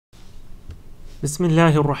بسم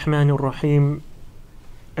الله الرحمن الرحيم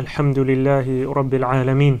الحمد لله رب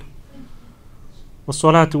العالمين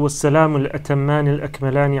والصلاة والسلام الأتمان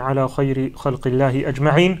الأكملان على خير خلق الله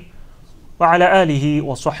أجمعين وعلى آله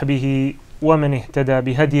وصحبه ومن اهتدى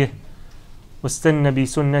بهديه واستنى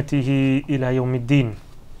بسنته إلى يوم الدين.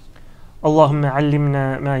 اللهم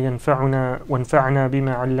علمنا ما ينفعنا وانفعنا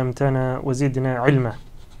بما علمتنا وزدنا علما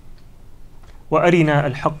وأرنا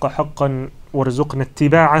الحق حقا وارزقنا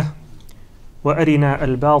اتباعه وأرنا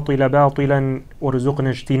الباطل باطلا وارزقنا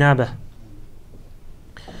اجتنابه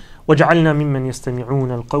واجعلنا ممن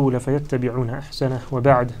يستمعون القول فيتبعون أحسنه.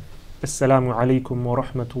 وبعد، السلام عليكم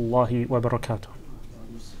ورحمة الله وبركاته.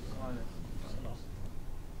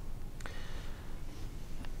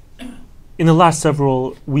 In the last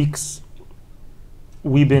several weeks,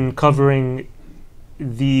 we've been covering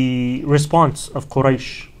the response of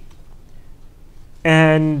Quraysh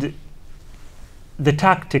and the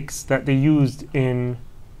tactics that they used in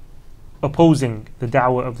opposing the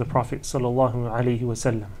da'wah of the Prophet sallallahu alaihi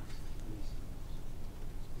wasallam.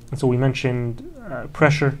 And so we mentioned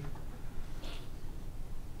pressure,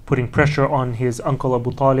 putting pressure on his uncle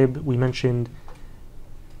Abu Talib. We mentioned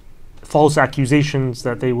false accusations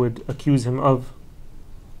that they would accuse him of,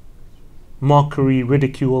 mockery,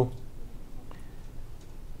 ridicule,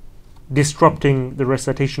 disrupting the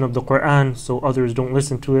recitation of the Quran so others don't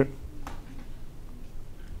listen to it,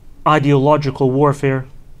 ideological warfare,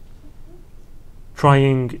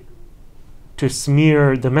 trying to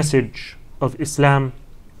smear the message of Islam,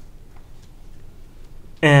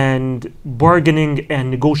 and bargaining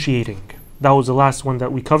and negotiating. That was the last one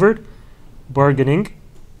that we covered, bargaining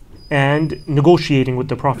and negotiating with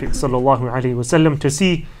the Prophet sallallahu alaihi wasallam to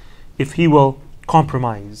see if he will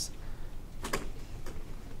compromise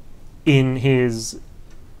in his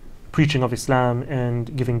preaching of Islam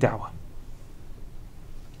and giving da'wah.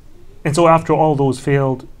 And so after all those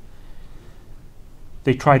failed,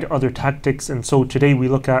 they tried other tactics. And so today we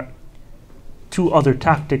look at two other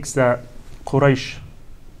tactics that Quraysh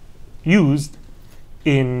used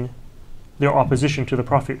in their opposition to the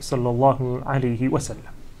Prophet sallallahu alaihi wasallam.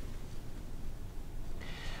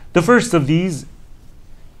 The first of these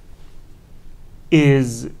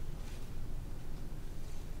is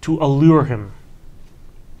to allure him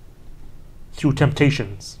through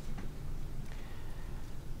temptations.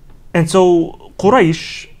 And so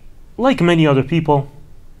Quraysh, like many other people,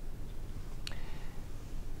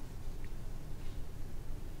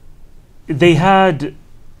 they had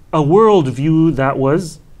a worldview that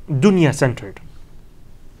was dunya centered,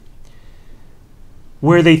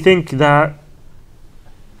 where they think that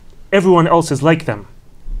everyone else is like them,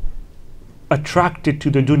 attracted to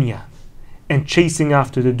the dunya and chasing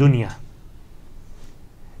after the dunya,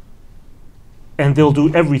 and they'll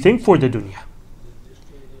do everything for the dunya.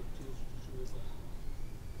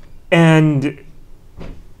 And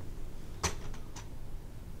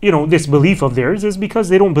this belief of theirs is because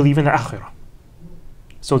they don't believe in the akhirah.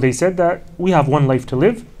 So they said that we have one life to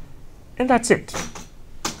live, and that's it.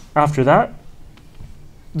 After that,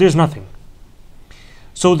 there's nothing.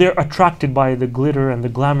 So they're attracted by the glitter and the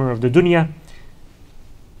glamour of the dunya.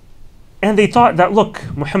 And they thought that, look,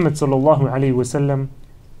 Muhammad sallallahu alaihi wasallam,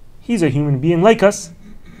 he's a human being like us.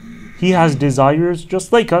 He has desires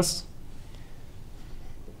just like us.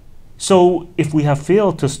 So if we have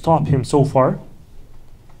failed to stop him so far,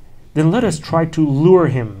 then let us try to lure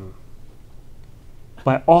him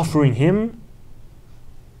by offering him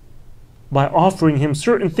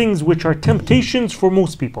certain things which are temptations for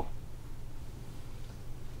most people,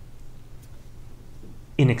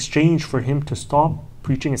 in exchange for him to stop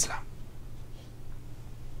preaching Islam.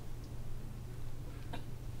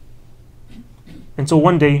 And so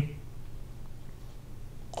one day,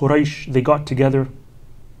 Quraysh, they got together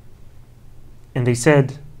and they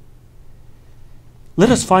said, let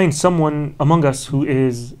us find someone among us who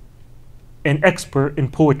is an expert in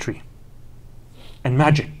poetry and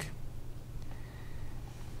magic,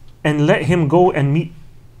 and let him go and meet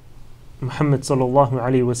Muhammad sallallahu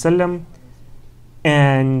alaihi wasallam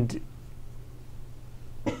and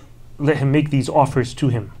let him make these offers to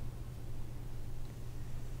him.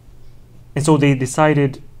 And so they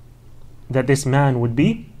decided that this man would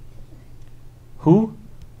be who?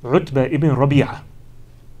 Utbah ibn Rabi'ah.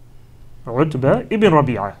 Utbah ibn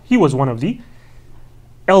Rabi'ah. He was one of the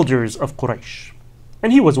elders of Quraysh,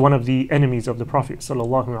 and he was one of the enemies of the Prophet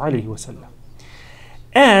sallallahu alaihi wasallam.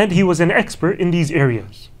 And he was an expert in these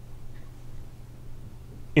areas,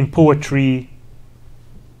 in poetry,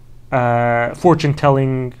 fortune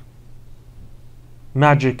telling,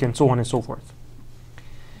 magic, and so on and so forth.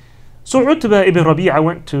 So Utbah ibn Rabi'ah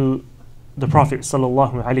went to the Prophet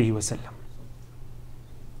sallallahu alaihi wasallam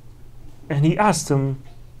And he asked him,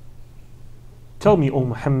 tell me, O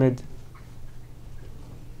Muhammad,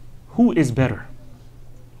 who is better?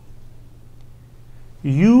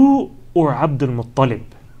 You or Abdul Muttalib?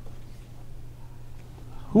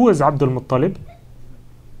 Who is Abdul Muttalib?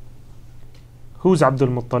 Who's Abdul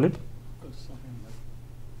Muttalib?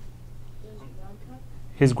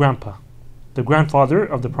 His grandpa, the grandfather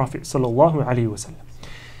of the Prophet sallallahu alaihi wasallam.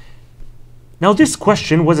 Now this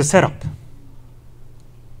question was a setup.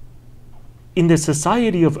 In the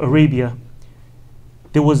society of Arabia,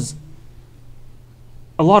 there was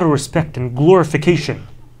a lot of respect and glorification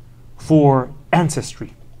for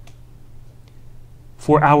ancestry,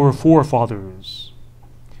 for our forefathers.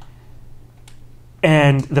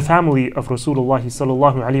 And the family of Rasulullah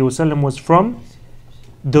sallallahu alaihi wasallam was from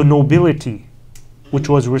the nobility, which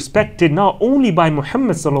was respected not only by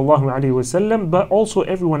Muhammad sallallahu alaihi wasallam but also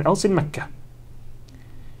everyone else in Mecca.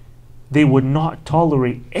 They would not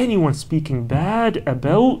tolerate anyone speaking bad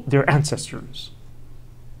about their ancestors.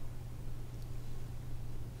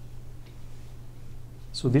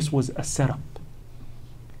 So this was a setup.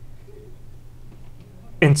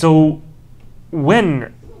 And so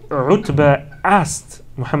when Utbah asked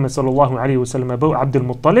Muhammad sallallahu alaihi wasallam about Abdul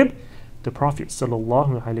Muttalib, the Prophet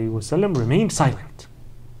sallallahu alaihi wasallam remained silent.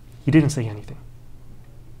 He didn't say anything.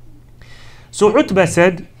 So Utbah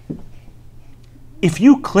said, if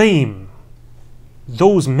you claim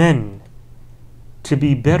those men to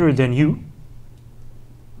be better than you,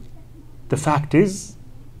 the fact is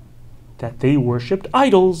that they worshipped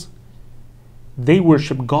idols. They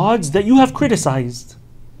worship gods that you have criticized.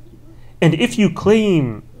 And if you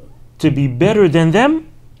claim to be better than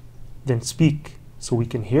them, then speak so we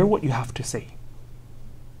can hear what you have to say.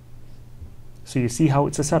 So you see how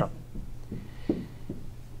it's a setup.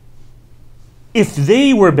 If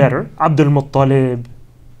they were better, Abdul Muttalib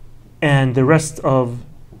and the rest of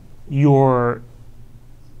your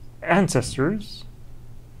ancestors,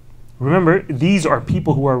 remember, these are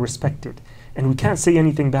people who are respected, and we can't say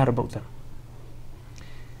anything bad about them.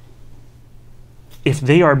 If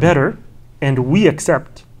they are better, and we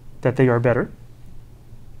accept that they are better,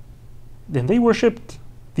 then they worshipped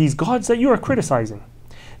these gods that you are criticizing.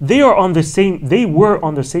 They were on the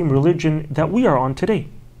same religion that we are on today.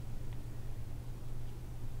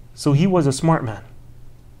 So he was a smart man.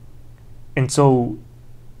 And so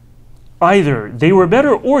either they were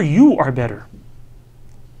better or you are better.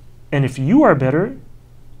 And if you are better,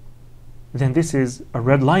 then this is a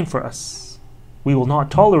red line for us. We will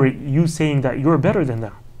not tolerate you saying that you're better than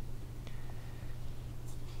them.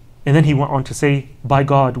 And then he went on to say, by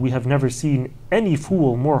God, we have never seen any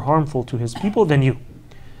fool more harmful to his people than you.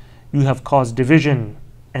 You have caused division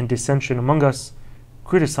and dissension among us,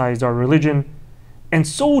 criticized our religion, and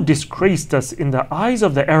so disgraced us in the eyes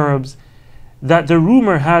of the Arabs that the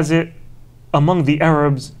rumor has it among the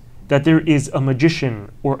Arabs that there is a magician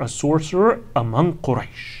or a sorcerer among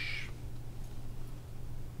Quraysh.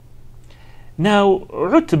 Now,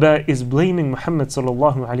 Utbah is blaming Muhammad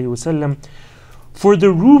sallallahu alaihi wasallam for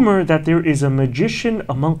the rumor that there is a magician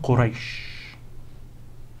among Quraysh.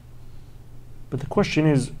 But the question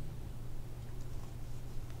is,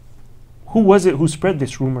 who was it who spread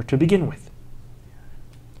this rumor to begin with?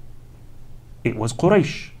 It was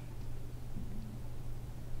Quraysh.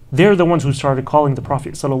 They're the ones who started calling the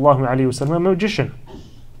Prophet ﷺ a magician,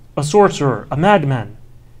 a sorcerer, a madman.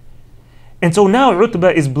 And so now Utbah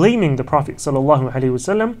is blaming the Prophet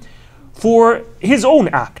ﷺ for his own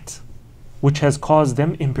act, which has caused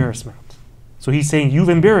them embarrassment. So he's saying, you've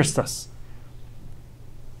embarrassed us.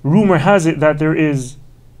 Rumor has it that there is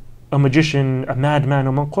a magician, a madman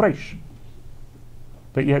among Quraysh.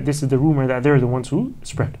 But yet this is the rumor that they're the ones who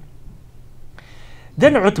spread.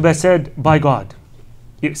 Then Utbah said, by God,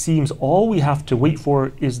 it seems all we have to wait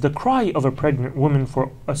for is the cry of a pregnant woman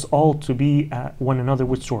for us all to be at one another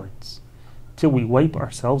with swords, till we wipe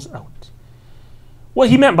ourselves out. What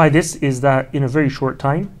he meant by this is that in a very short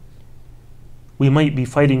time, we might be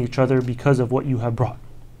fighting each other because of what you have brought.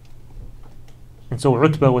 And so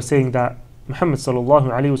Utbah was saying that Muhammad sallallahu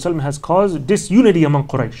alaihi wasallam has caused disunity among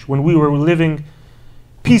Quraysh when we were living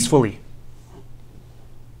peacefully.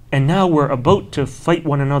 And now we're about to fight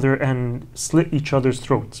one another and slit each other's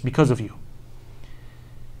throats because of you.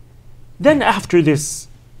 Then after this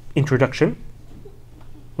introduction,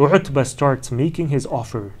 Utbah starts making his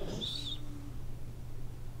offers.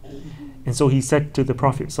 And so he said to the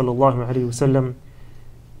Prophet ﷺ,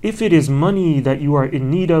 if it is money that you are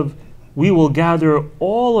in need of, we will gather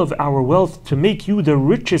all of our wealth to make you the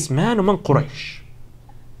richest man among Quraysh.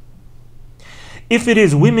 If it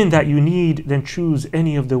is women that you need, then choose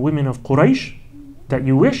any of the women of Quraysh that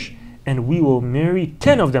you wish, and we will marry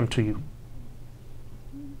 10 of them to you.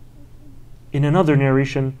 In another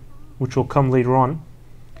narration, which will come later on,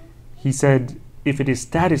 he said, if it is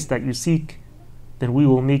status that you seek, then we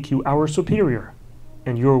will make you our superior,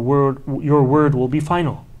 and your word will be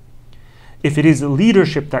final. If it is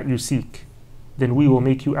leadership that you seek, then we will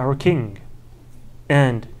make you our king.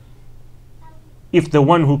 And if the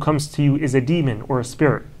one who comes to you is a demon or a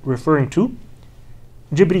spirit, referring to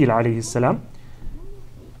Jibreel alayhi salam,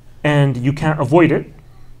 and you can't avoid it,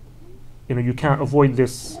 you can't avoid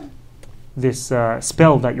this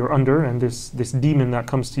spell that you're under and this demon that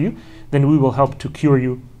comes to you, then we will help to cure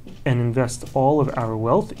you and invest all of our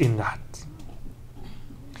wealth in that.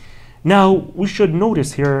 Now, we should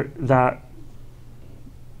notice here that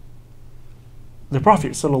the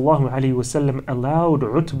Prophet ﷺ allowed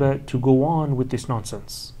Utbah to go on with this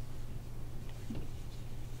nonsense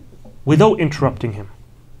without interrupting him.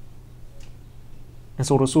 And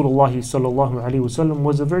so Rasulullah ﷺ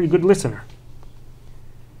was a very good listener.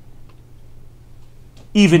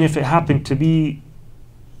 Even if it happened to be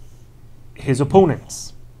his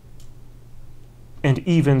opponents, and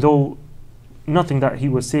even though nothing that he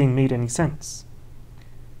was saying made any sense,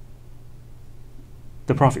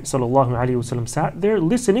 the Prophet ﷺ sat there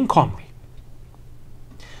listening calmly.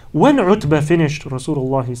 When Utbah finished,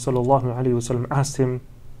 Rasulullah ﷺ asked him,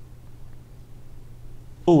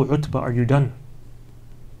 "Oh Utbah, are you done?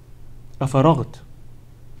 أفرغت?"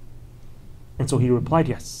 And so he replied,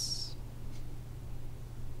 "Yes."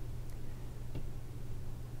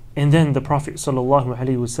 And then the Prophet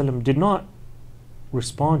ﷺ did not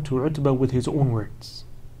respond to Utbah with his own words,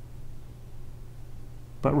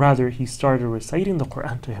 but rather he started reciting the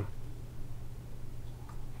Quran to him.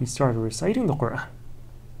 He started reciting the Quran.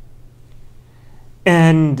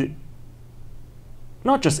 And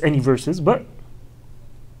not just any verses, but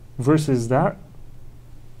verses that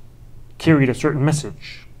carried a certain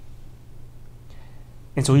message.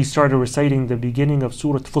 And so he started reciting the beginning of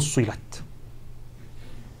Surah Fussilat.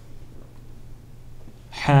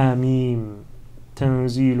 Hamim,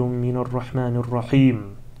 Tanzilum min ar-Rahman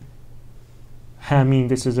ar-Rahim. Hamim,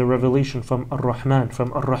 this is a revelation from Ar-Rahman,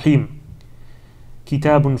 from Ar-Rahim.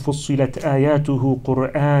 Kitabun fussilat ayatuhu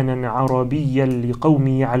Qur'anan Arabiyyan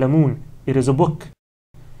liqawmi ya'lamun. It is a book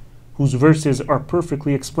whose verses are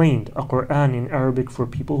perfectly explained, a Qur'an in Arabic for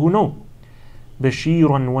people who know.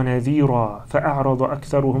 Bashiran wa nadhira fa'a'rada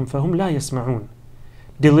aktharuhum fahum la yasma'un.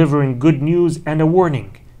 Delivering good news and a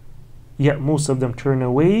warning, yet most of them turn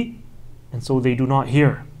away, and so they do not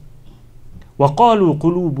hear. وَقَالُوا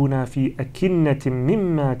قُلُوبُنَا فِي أَكِنَّةٍ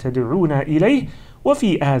مِّمَّا تَدْعُونَا إِلَيْهِ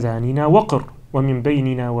وَفِي آذَانِنَا وَقْرٌ وَمِن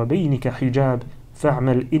بَيْنِنَا وَبَيْنِكَ حِجَابٌ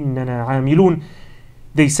فَاعْمَلْ إِنَّنَا عَامِلُونَ.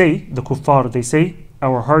 They say, the kuffar, they say,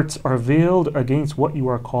 our hearts are veiled against what you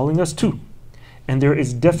are calling us to, and there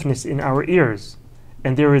is deafness in our ears,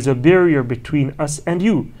 and there is a barrier between us and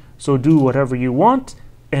you. So do whatever you want,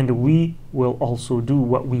 and we will also do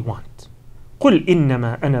what we want. قُلْ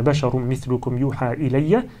إِنَّمَا أَنَا بَشَرٌ مِثْلُكُمْ يُوحَى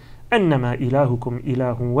إِلَيَّ أَنَّمَا إِلَهُكُمْ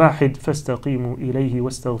إِلَهٌ وَاحِدٌ فَاسْتَقِيمُوا إِلَيْهِ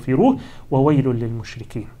وَاسْتَغْفِرُوهُ وَوَيْلٌ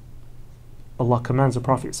لِلْمُشْرِكِينَ. Allah commands the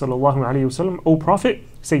Prophet ﷺ, O Prophet,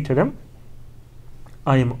 say to them,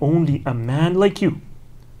 I am only a man like you.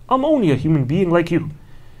 I'm only a human being like you.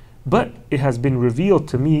 But it has been revealed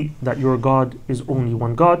to me that your God is only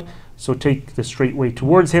one God, so take the straight way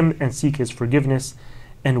towards him and seek his forgiveness,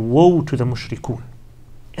 and woe to the mushrikun.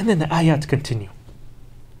 And then the ayat continue,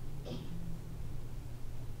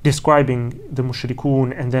 describing the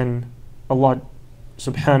mushrikun, and then Allah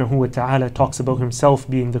subhanahu wa ta'ala talks about himself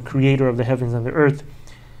being the creator of the heavens and the earth,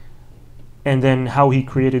 and then how he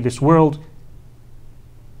created this world.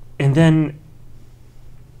 And then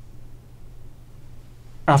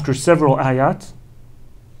after several ayat,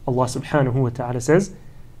 Allah subhanahu wa ta'ala says,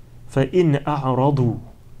 فَإِنْ أَعْرَضُوا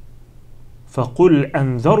فَقُلْ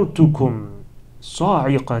أَنذَرْتُكُمْ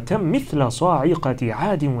صَاعِقَةً مِثْلَ صَاعِقَةِ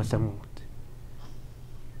عَادٍ وَثَمُودٍ.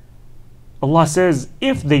 Allah says,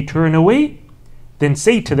 if they turn away, then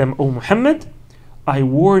say to them, O Muhammad, I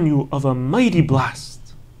warn you of a mighty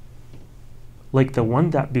blast, like the one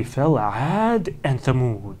that befell Ad and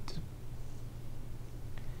Thamud.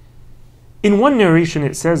 In one narration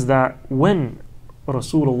it says that when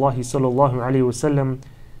Rasulullah ﷺ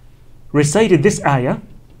recited this ayah,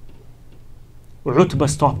 Utbah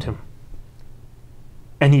stopped him,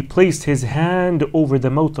 and he placed his hand over the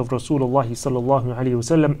mouth of Rasulullah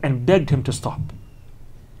ﷺ and begged him to stop.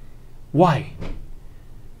 Why?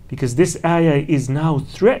 Because this ayah is now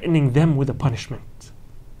threatening them with a punishment,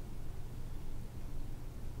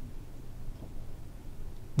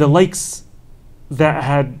 the likes that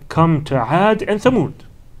had come to Ad and Thamud.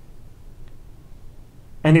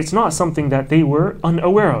 And it's not something that they were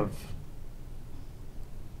unaware of.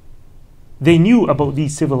 They knew about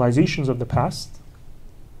these civilizations of the past,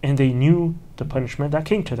 and they knew the punishment that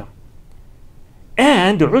came to them.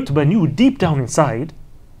 And Utbah knew deep down inside,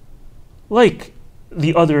 like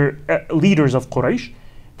the other leaders of Quraysh,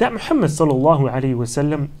 that Muhammad sallallahu alaihi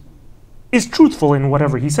wasallam is truthful in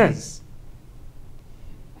whatever he says.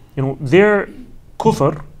 You know, their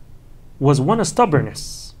kufr was one of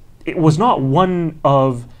stubbornness. It was not one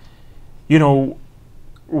of, you know,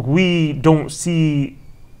 we don't see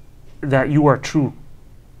that you are true.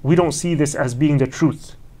 We don't see this as being the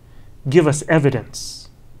truth. Give us evidence.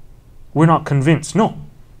 We're not convinced. No.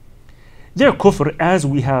 Their kufr, as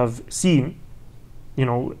we have seen, you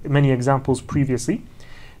know, many examples previously,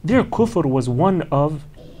 their kufr was one of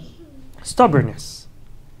stubbornness,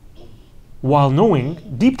 while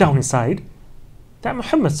knowing deep down inside that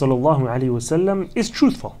Muhammad sallallahu alaihi wasallam is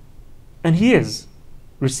truthful, and he is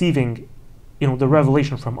receiving, you know, the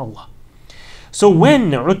revelation from Allah. So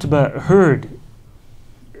when Utbah heard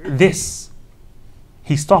this,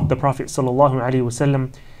 he stopped the Prophet sallallahu alaihi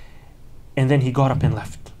wasallam, and then he got up and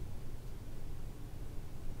left.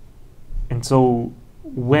 And so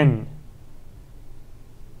when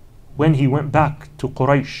he went back to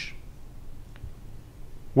Quraysh,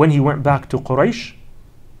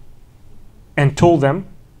 and told them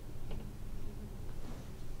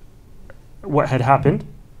what had happened,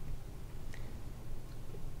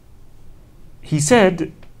 he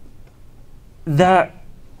said that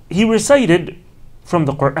he recited from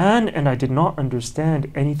the Quran and I did not understand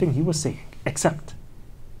anything he was saying, except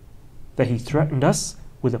that he threatened us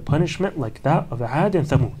with a punishment like that of Ad and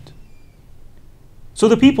Thamud. So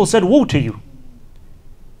the people said, woe to you.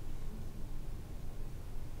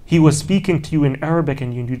 He was speaking to you in Arabic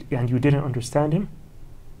and you didn't understand him.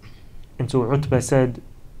 And so Utbah said,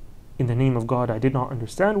 in the name of God, I did not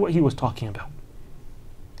understand what he was talking about.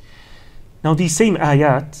 Now these same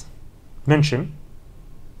ayat mention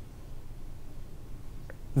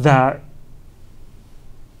that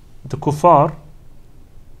the kuffar,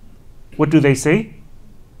 what do they say?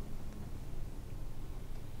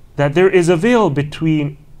 That there is a veil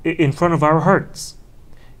in front of our hearts,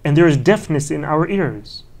 and there is deafness in our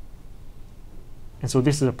ears. And so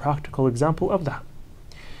this is a practical example of that,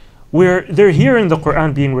 where they're hearing the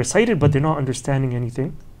Quran being recited, but they're not understanding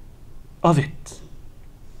anything of it.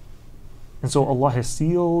 And so Allah has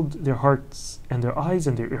sealed their hearts and their eyes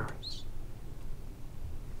and their ears.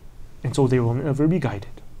 And so they will never be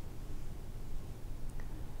guided.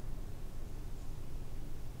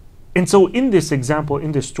 And so in this example,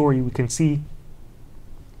 in this story, we can see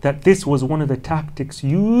that this was one of the tactics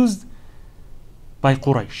used by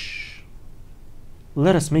Quraysh.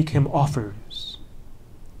 Let us make him offers.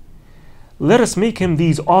 Let us make him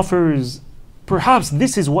these offers. Perhaps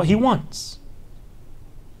this is what he wants.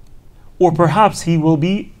 Or perhaps he will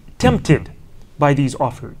be tempted by these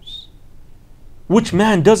offers. Which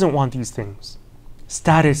man doesn't want these things?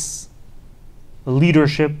 Status,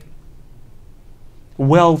 leadership,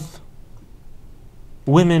 wealth,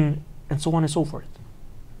 women, and so on and so forth.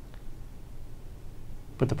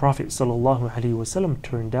 But the Prophet ﷺ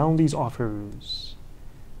turned down these offers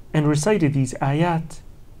and recited these ayat,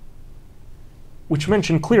 which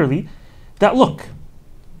mention clearly that, look,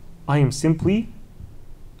 I am simply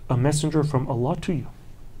a messenger from Allah to you.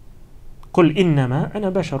 قُلْ إِنَّمَا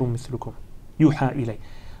أَنَا بَشَرٌ مِثْلُكُمْ يُوحَى إِلَيْهِ.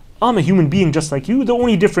 I'm a human being just like you. The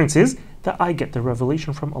only difference is that I get the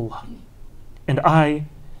revelation from Allah. And I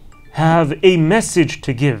have a message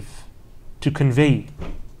to give, to convey,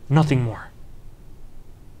 nothing more.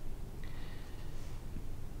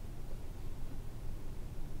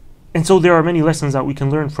 And so there are many lessons that we can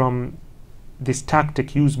learn from this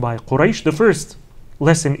tactic used by Quraysh. The first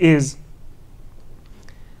lesson is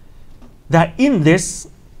that in this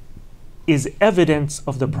is evidence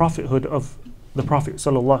of the prophethood of the Prophet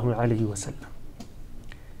sallallahu alaihi wasallam.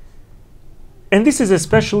 And this is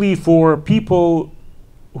especially for people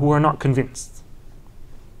who are not convinced.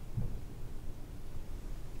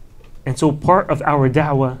 And so part of our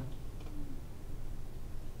da'wah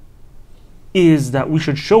is that we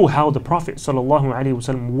should show how the Prophet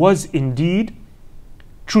ﷺ was indeed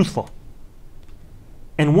truthful.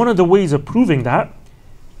 And one of the ways of proving that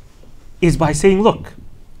is by saying, look,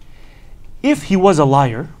 if he was a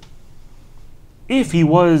liar, if he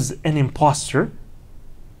was an impostor,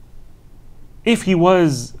 if he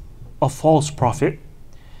was a false prophet,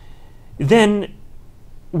 then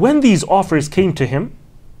when these offers came to him,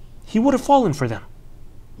 he would have fallen for them.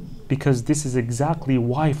 Because this is exactly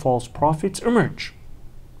why false prophets emerge.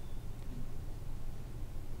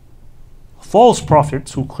 False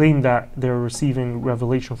prophets who claim that they're receiving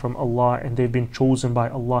revelation from Allah and they've been chosen by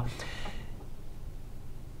Allah,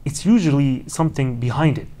 it's usually something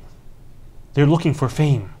behind it. They're looking for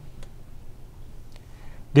fame.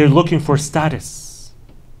 They're looking for status.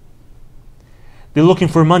 They're looking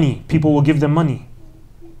for money. People will give them money.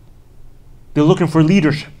 They're looking for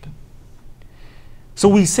leadership. So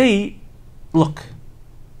we say, look,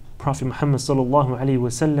 Prophet Muhammad sallallahu alaihi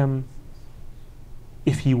wasallam,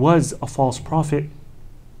 if he was a false prophet,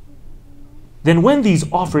 then when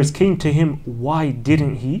these offers came to him, why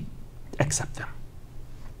didn't he accept them?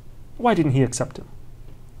 Why didn't he accept them,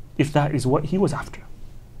 if that is what he was after?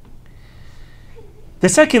 The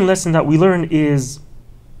second lesson that we learn is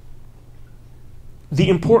the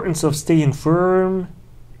importance of staying firm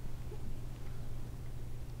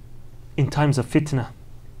in times of fitna.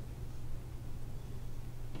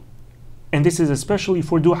 And this is especially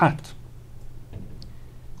for du'at,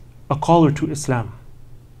 a caller to Islam.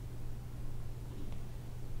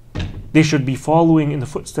 They should be following in the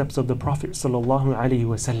footsteps of the Prophet sallallahu alaihi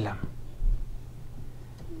wasallam.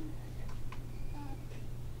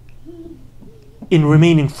 In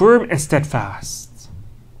remaining firm and steadfast.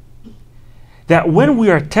 That when we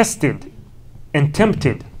are tested and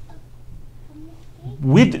tempted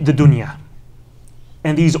with the dunya,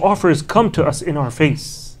 and these offers come to us in our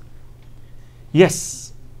face,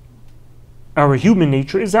 yes, our human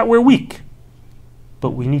nature is that we're weak, but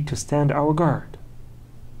we need to stand our guard.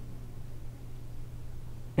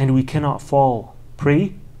 And we cannot fall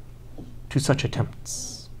prey to such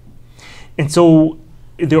attempts. And so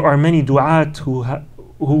there are many du'at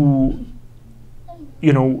who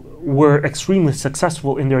were extremely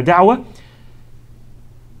successful in their da'wah,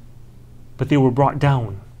 but they were brought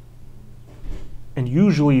down. And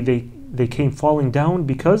usually they came falling down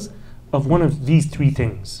because of one of these three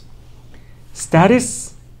things: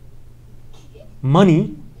 status,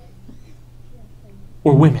 money,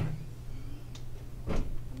 or women.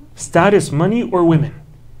 Status, money, or women.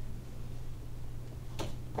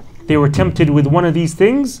 They were tempted with one of these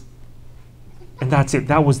things, and that's it.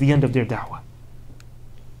 That was the end of their da'wah.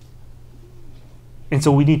 And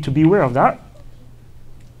so we need to be aware of that,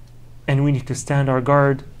 and we need to stand our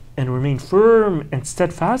guard and remain firm and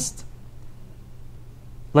steadfast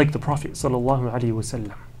like the Prophet sallallahu alaihi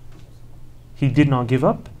wasallam. He did not give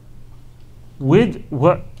up with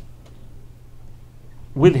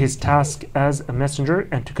his task as a messenger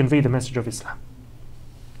and to convey the message of Islam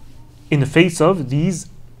in the face of these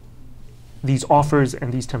offers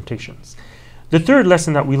and these temptations. The third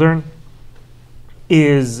lesson that we learn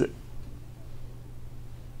is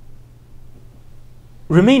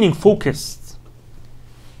remaining focused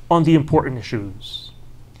on the important issues.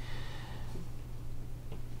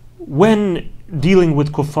 When dealing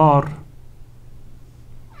with kuffar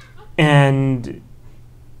and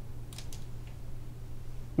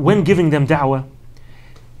when giving them da'wah,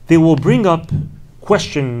 they will bring up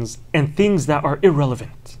questions and things that are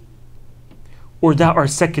irrelevant or that are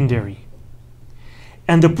secondary.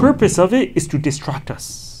 And the purpose of it is to distract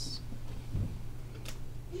us.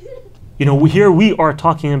 Here we are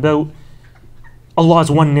talking about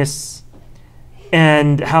Allah's oneness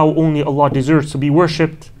and how only Allah deserves to be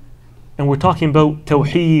worshipped. And we're talking about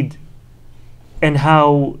Tawheed and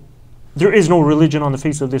how there is no religion on the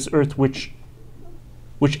face of this earth which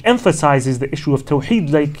emphasizes the issue of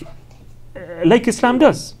Tawheed like Islam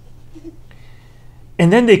does.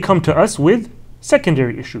 And then they come to us with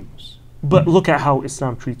secondary issues. But look at how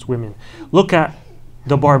Islam treats women. Look at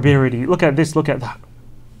the barbarity. Look at this, look at that.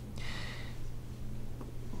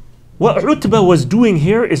 What Utbah was doing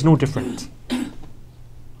here is no different.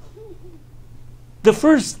 The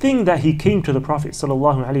first thing that he came to the Prophet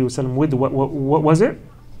ﷺ with, what was it?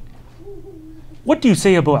 What do you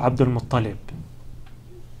say about Abdul Muttalib?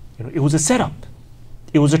 It was a setup.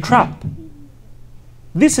 It was a trap.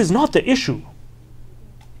 This is not the issue.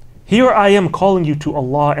 Here I am calling you to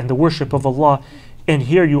Allah and the worship of Allah, and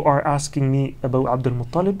here you are asking me about Abdul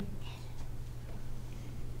Muttalib.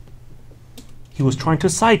 He was trying to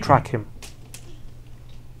sidetrack him.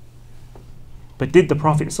 But did the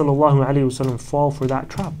Prophet ﷺ fall for that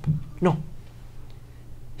trap? No.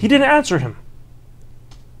 He didn't answer him.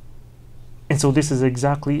 And so this is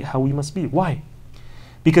exactly how we must be. Why?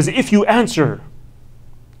 Because if you answer,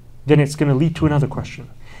 then it's going to lead to another question.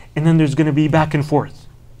 And then there's going to be back and forth.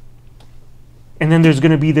 And then there's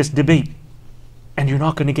going to be this debate. And you're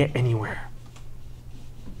not going to get anywhere.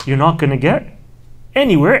 You're not going to get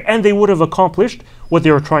anywhere, and they would have accomplished what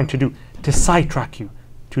they were trying to do, to sidetrack you,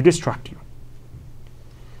 to distract you.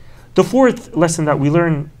 The fourth lesson that we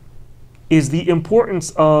learn is the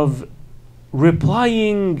importance of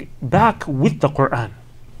replying back with the Quran.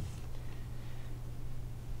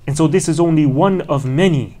 And so this is only one of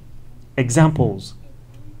many examples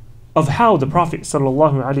of how the Prophet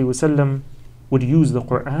ﷺ would use the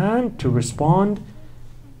Quran to respond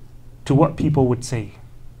to what people would say.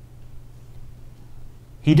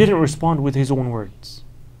 He didn't respond with his own words,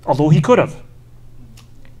 although he could have.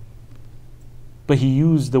 But he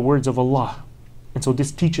used the words of Allah. And so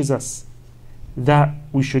this teaches us that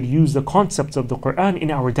we should use the concepts of the Quran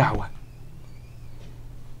in our da'wah.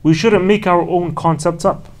 We shouldn't make our own concepts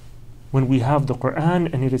up when we have the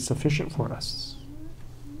Quran and it is sufficient for us.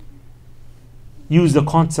 Use the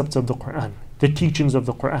concepts of the Quran, the teachings of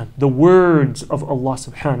the Quran, the words of Allah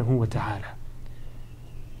subhanahu wa ta'ala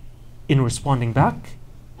in responding back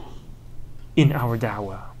in our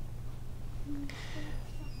da'wah.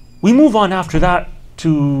 We move on after that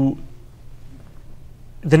to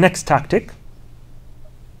the next tactic,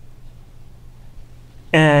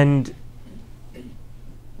 and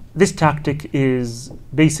this tactic is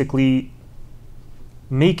basically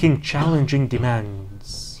making challenging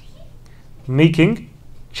demands. Making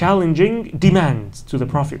challenging demands to the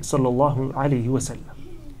Prophet sallallahu alaihi wasallam.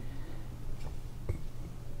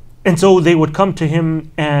 And so they would come to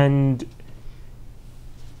him and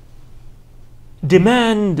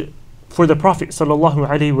demand for the Prophet sallallahu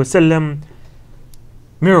alaihi wasallam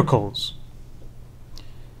miracles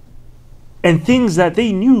and things that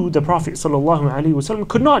they knew the Prophet sallallahu alaihi wasallam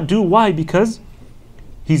could not do. Why? Because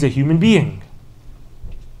he's a human being.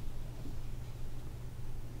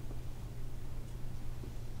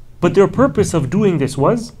 But their purpose of doing this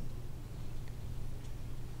was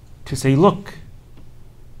to say, look,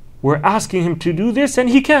 we're asking him to do this and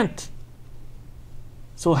he can't.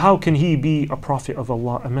 So how can he be a prophet of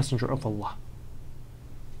Allah, a messenger of Allah?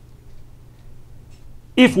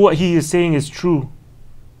 If what he is saying is true,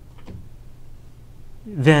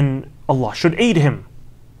 then Allah should aid him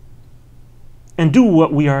and do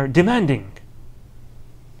what we are demanding.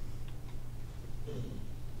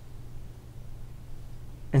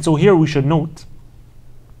 And so here we should note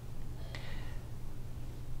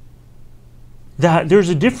that there's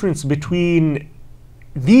a difference between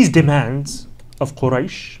these demands of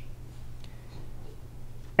Quraysh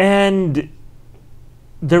and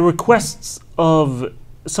the requests of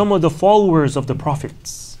some of the followers of the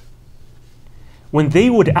prophets when they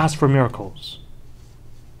would ask for miracles.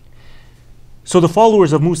 So the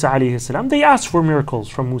followers of Musa alayhi salam, they asked for miracles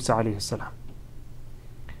from Musa alayhi salam.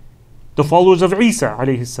 The followers of Isa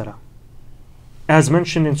alayhi salam, as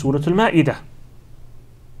mentioned in Surah Al-Ma'idah,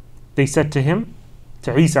 they said to him,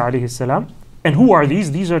 to Isa alayhi salam, and who are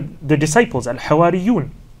these? These are the disciples, Al-Hawariyun.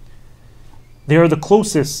 They are the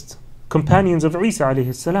closest companions of Isa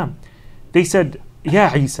alayhi salam. They said,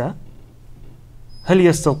 Ya Isa, هل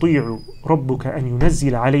يستطيع ربك أن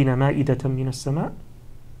ينزل علينا مائدة من السماء?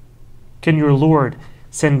 Can your Lord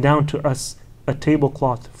send down to us a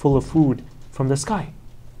tablecloth full of food from the sky?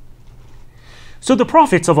 So the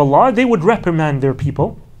prophets of Allah, they would reprimand their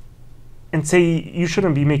people and say, you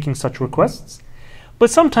shouldn't be making such requests.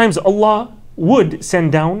 But sometimes Allah would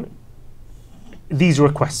send down these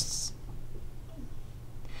requests.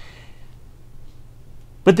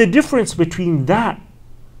 But the difference between that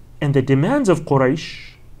and the demands of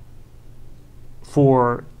Quraysh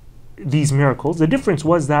for these miracles, the difference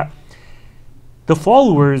was that the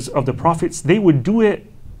followers of the prophets, they would do it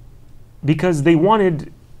because they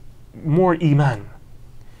wanted more iman.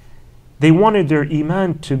 They wanted their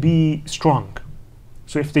iman to be strong.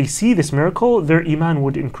 So if they see this miracle, their iman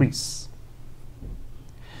would increase.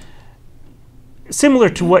 Similar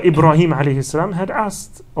to what Ibrahim alayhi salam had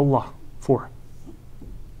asked Allah for.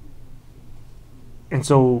 And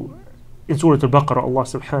so in Surah Al-Baqarah, Allah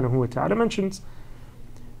subhanahu wa ta'ala mentions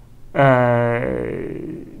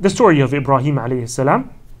the story of Ibrahim alayhi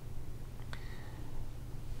salam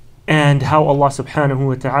and how Allah subhanahu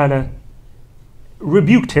wa ta'ala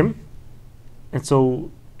rebuked him. And so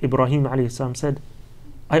Ibrahim alayhi salam said,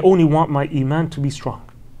 I only want my iman to be strong.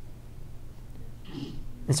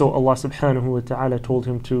 And so Allah subhanahu wa ta'ala told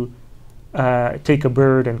him to take a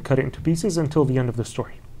bird and cut it into pieces until the end of the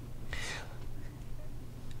story.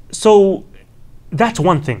 So that's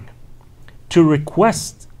one thing, to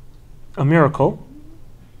request a miracle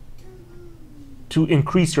to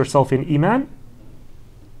increase yourself in iman.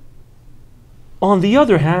 On the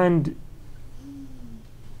other hand,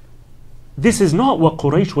 this is not what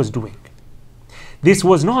Quraysh was doing. This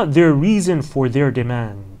was not their reason for their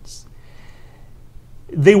demands.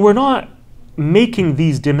 They were not making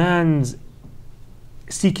these demands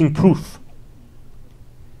seeking proof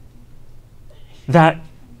that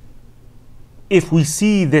if we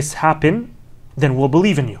see this happen, then we'll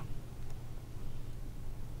believe in you.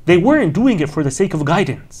 They weren't doing it for the sake of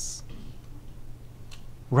guidance.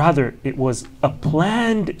 Rather, it was a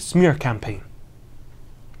planned smear campaign.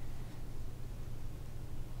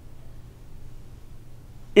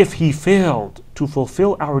 If he failed to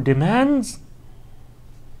fulfill our demands,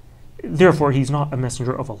 therefore he's not a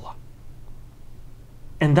messenger of Allah.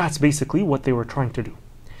 And that's basically what they were trying to do.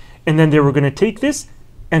 And then they were going to take this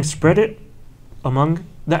and spread it among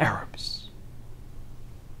the Arabs.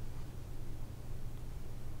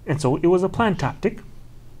 And so it was a planned tactic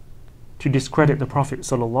to discredit the Prophet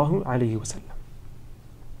sallallahu alaihi wasallam.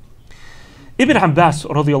 Ibn Abbas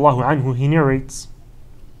radiallahu anhu, he narrates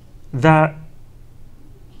that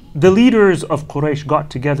the leaders of Quraysh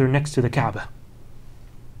got together next to the Kaaba,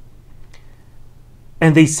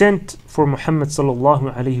 and they sent for Muhammad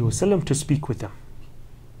sallallahu alaihi wasallam to speak with them.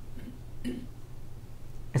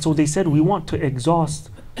 And so they said, we want to exhaust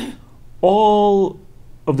all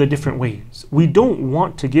of the different ways. We don't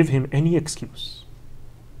want to give him any excuse.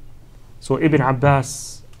 So Ibn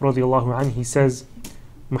Abbas radiallahu anhu, he says,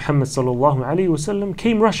 Muhammad sallallahu alaihi wasallam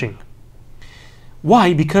came rushing.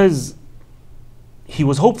 Why? Because he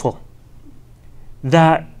was hopeful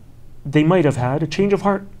that they might have had a change of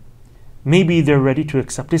heart. Maybe they're ready to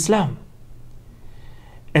accept Islam.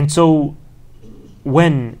 And so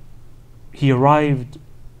when he arrived,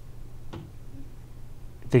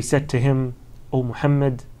 they said to him, O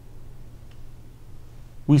Muhammad,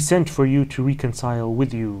 we sent for you to reconcile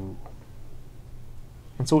with you.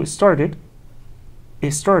 And so it started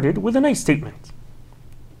with a nice statement.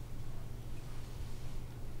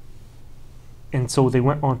 And so they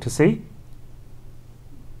went on to say,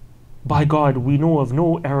 by God, we know of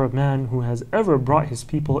no Arab man who has ever brought his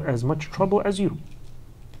people as much trouble as you.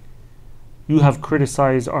 You have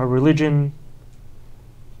criticized our religion,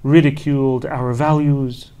 ridiculed our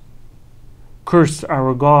values, cursed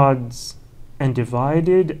our gods, and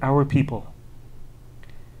divided our people.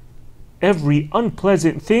 Every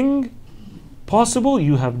unpleasant thing possible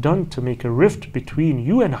you have done to make a rift between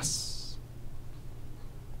you and us.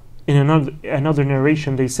 In another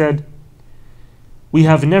narration they said, we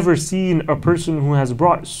have never seen a person who has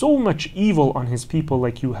brought so much evil on his people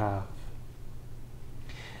like you have.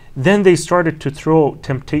 Then they started to throw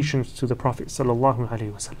temptations to the Prophet sallallahu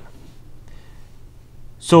alaihi wasallam.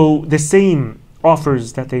 So the same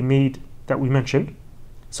offers that they made that we mentioned.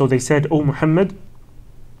 So they said, O Muhammad,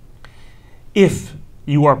 if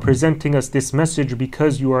you are presenting us this message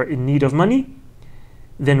because you are in need of money,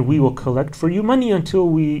 then we will collect for you money until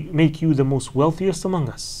we make you the most wealthiest among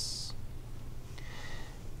us.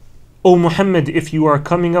 O Muhammad, if you are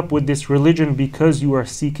coming up with this religion because you are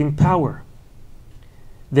seeking power,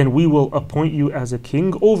 then we will appoint you as a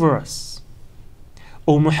king over us.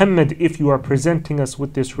 O Muhammad, if you are presenting us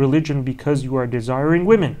with this religion because you are desiring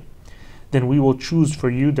women, then we will choose for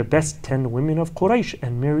you the best 10 women of Quraysh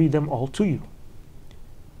and marry them all to you.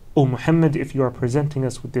 O Muhammad, if you are presenting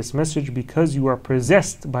us with this message because you are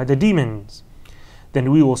possessed by the demons, then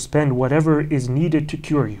we will spend whatever is needed to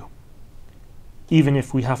cure you, even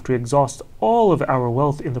if we have to exhaust all of our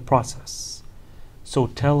wealth in the process. So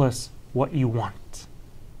tell us what you want.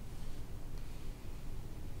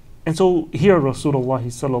 And so here Rasulullah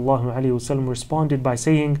sallallahu alaihi wasallam responded by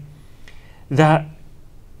saying that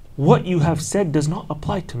what you have said does not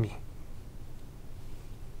apply to me.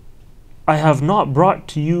 I have not brought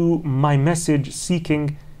to you my message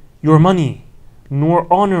seeking your money, nor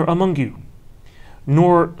honor among you,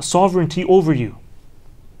 nor sovereignty over you.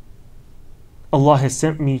 Allah has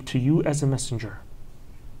sent me to you as a messenger.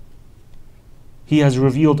 He has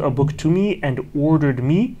revealed a book to me and ordered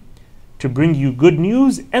me to bring you good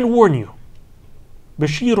news and warn you.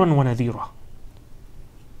 Bashiran wa nadhira.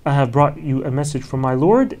 I have brought you a message from my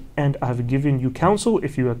Lord, and I have given you counsel.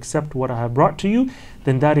 If you accept what I have brought to you,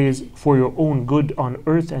 then that is for your own good on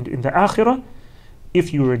earth and in the akhirah.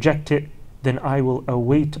 If you reject it, then I will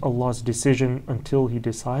await Allah's decision until He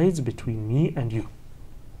decides between me and you.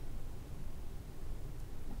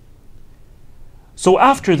 So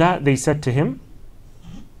after that, they said to him,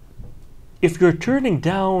 if you're turning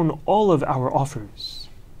down all of our offers,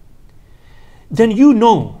 then you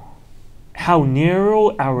know how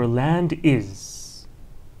narrow our land is.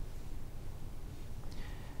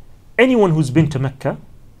 Anyone who's been to Mecca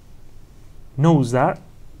knows that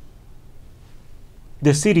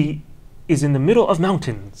the city is in the middle of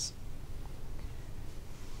mountains.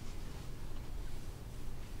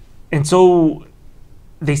 And so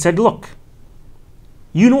they said, look,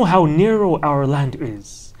 you know how narrow our land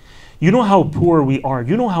is. You know how poor we are.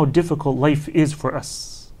 You know how difficult life is for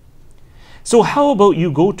us. So how about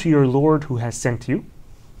you go to your Lord who has sent you,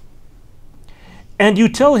 and you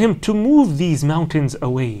tell him to move these mountains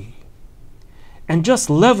away, and just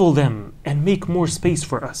level them and make more space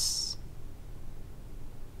for us.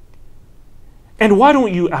 And why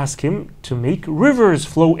don't you ask him to make rivers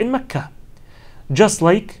flow in Mecca, just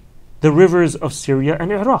like the rivers of Syria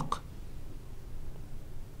and Iraq?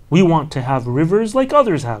 We want to have rivers like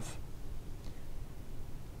others have.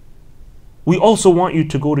 We also want you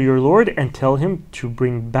to go to your Lord and tell him to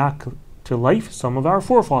bring back to life some of our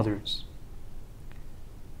forefathers.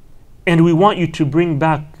 And we want you to bring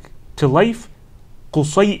back to life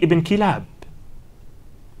Qusay ibn Kilab.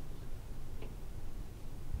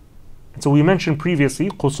 And so we mentioned previously,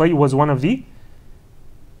 Qusay was one of the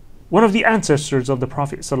ancestors of the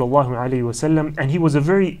Prophet ﷺ, and he was a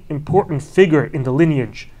very important figure in the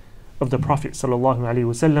lineage of the Prophet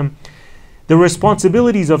ﷺ. The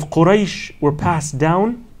responsibilities of Quraysh were passed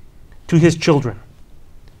down to his children.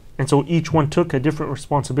 And so each one took a different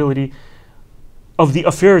responsibility of the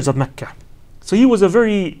affairs of Mecca. So he was a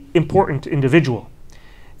very important individual.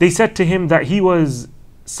 They said to him that he was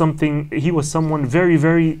someone very,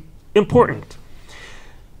 very important.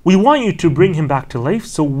 We want you to bring him back to life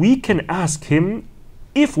so we can ask him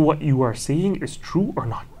if what you are saying is true or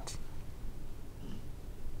not.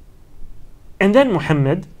 And then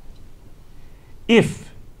Muhammad,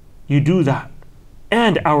 if you do that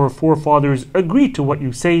and our forefathers agree to what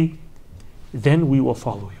you say, then we will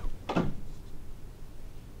follow you.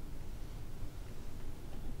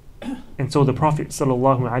 And so the Prophet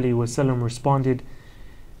ﷺ responded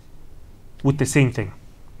with the same thing.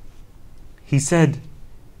 He said,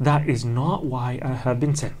 that is not why I have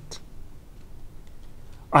been sent.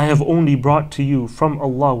 I have only brought to you from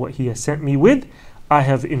Allah what He has sent me with. I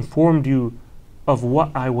have informed you of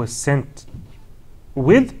what I was sent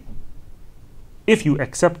with. If you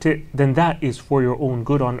accept it, then that is for your own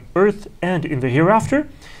good on earth and in the hereafter.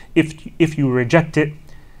 If you reject it,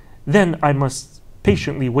 then I must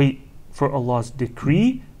patiently wait for Allah's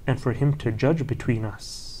decree and for Him to judge between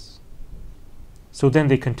us. So then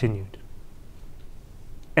they continued.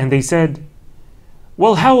 And they said,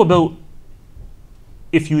 well, how about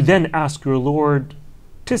if you then ask your Lord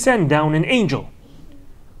to send down an angel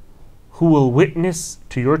who will witness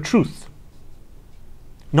to your truth?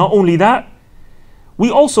 Not only that,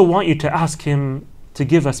 we also want you to ask him to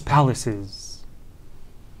give us palaces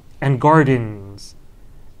and gardens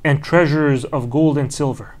and treasures of gold and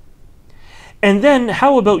silver. And then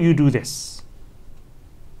how about you do this?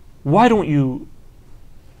 Why don't you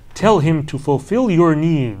tell him to fulfill your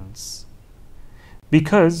needs?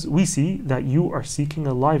 Because we see that you are seeking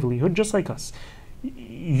a livelihood just like us.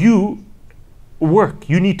 You work,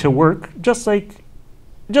 you need to work just like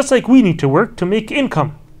we need to work to make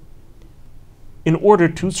income in order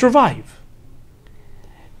to survive.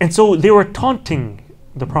 And so they were taunting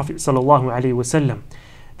the Prophet ﷺ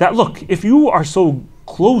that, look, if you are so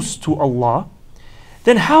close to Allah,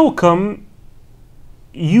 then how come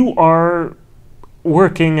you are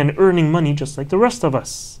working and earning money just like the rest of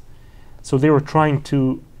us? So they were trying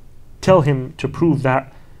to tell him to prove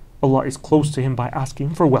that Allah is close to him by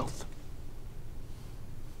asking for wealth.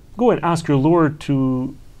 Go and ask your Lord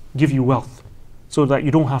to give you wealth so that you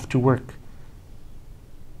don't have to work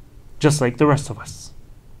just like the rest of us.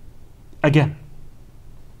 Again,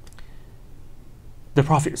 the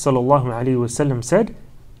Prophet ﷺ said,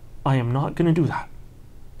 I am not going to do that.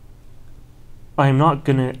 I am not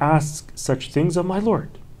going to ask such things of my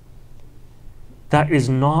Lord. That is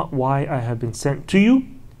not why I have been sent to you.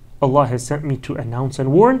 Allah has sent me to announce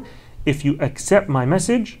and warn. If you accept my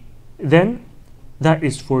message, then that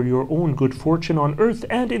is for your own good fortune on earth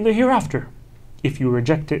and in the hereafter. If you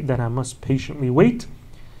reject it, then I must patiently wait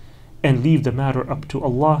and leave the matter up to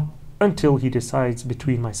Allah until He decides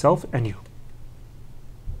between myself and you.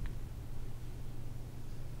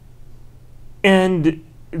 And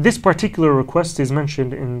this particular request is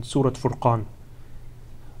mentioned in Surah Furqan,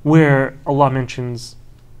 where Allah mentions,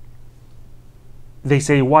 they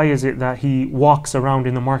say, why is it that he walks around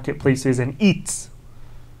in the marketplaces and eats?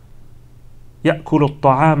 يَأْكُلُ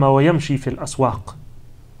الطَّعَامَ وَيَمْشِي فِي الْأَسْوَاقِ.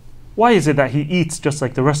 Why is it that he eats just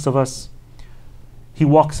like the rest of us? He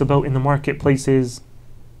walks about in the marketplaces,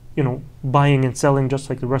 buying and selling just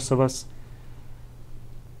like the rest of us.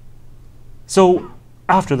 So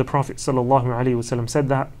after the Prophet ﷺ said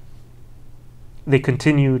that, they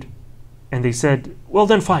continued and they said, well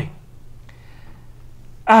then fine.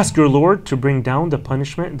 Ask your Lord to bring down the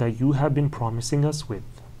punishment that you have been promising us with.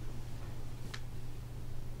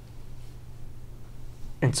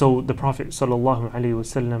 And so the Prophet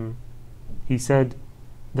ﷺ, he said,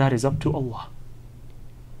 that is up to Allah.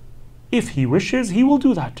 If He wishes, He will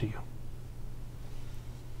do that to you.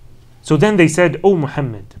 So then they said, O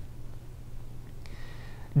Muhammad,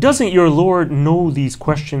 Doesn't your Lord know these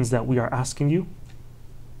questions that we are asking you?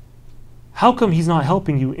 How come He's not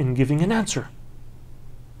helping you in giving an answer?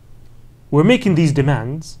 We're making these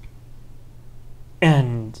demands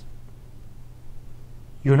and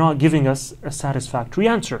you're not giving us a satisfactory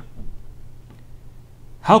answer.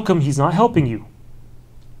 How come He's not helping you?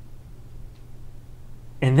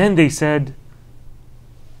 And then they said,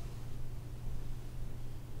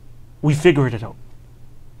 we figured it out.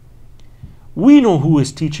 We know who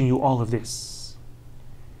is teaching you all of this.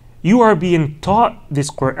 You are being taught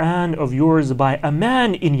this Quran of yours by a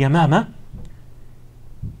man in Yamama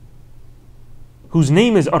whose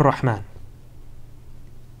name is Ar-Rahman.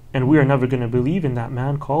 And we are never going to believe in that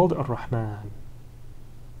man called Ar-Rahman.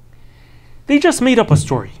 They just made up a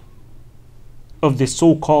story of this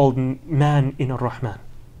so-called man in Ar-Rahman.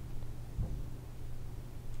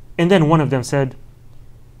 And then one of them said,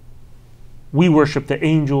 we worship the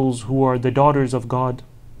angels who are the daughters of God.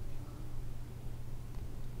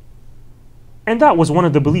 And that was one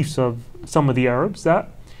of the beliefs of some of the Arabs, that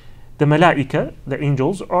the malaika, the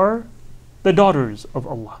angels, are the daughters of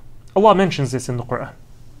Allah. Allah mentions this in the Quran.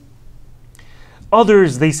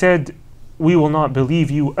 Others, they said, we will not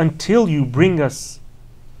believe you until you bring us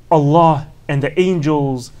Allah and the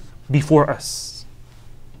angels before us.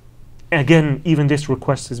 Again, even this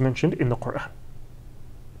request is mentioned in the Quran.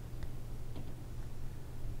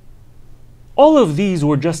 All of these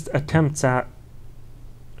were just attempts at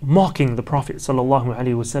mocking the Prophet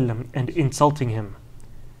ﷺ and insulting him.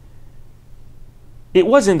 It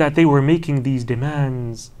wasn't that they were making these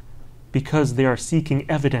demands because they are seeking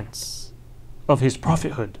evidence of his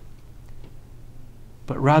prophethood,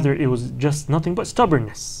 but rather it was just nothing but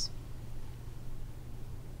stubbornness.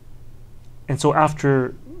 And so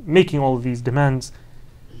after making all of these demands,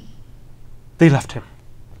 they left him.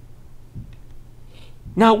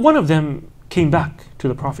 Now one of them came back to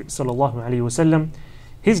the Prophet ﷺ.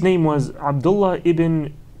 His name was Abdullah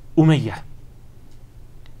ibn Umayyah.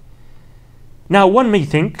 Now one may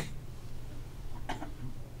think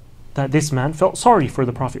that this man felt sorry for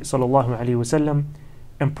the Prophet ﷺ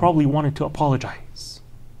and probably wanted to apologize.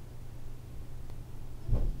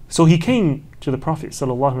 So he came to the Prophet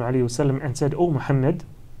ﷺ and said, "O Muhammad,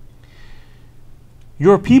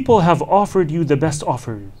 your people have offered you the best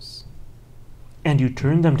offers and you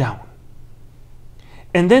turned them down.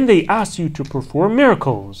 And then they asked you to perform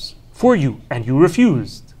miracles for you and you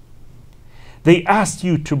refused. They asked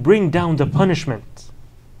you to bring down the punishment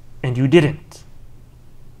and you didn't.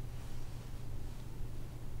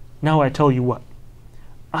 Now I tell you what,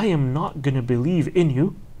 I am not going to believe in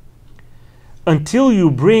you until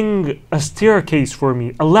you bring a staircase for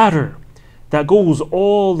me, a ladder that goes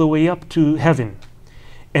all the way up to heaven,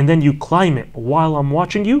 and then you climb it while I'm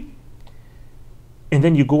watching you, and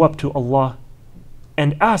then you go up to Allah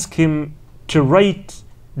and ask Him to write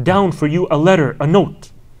down for you a letter, a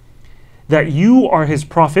note, that you are His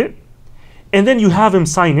prophet, and then you have Him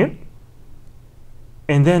sign it,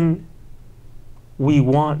 and then we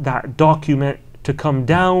want that document to come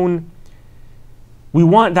down. We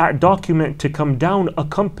want that document to come down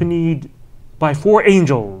accompanied by 4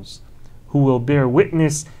 angels who will bear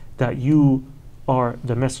witness that you are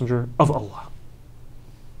the messenger of Allah."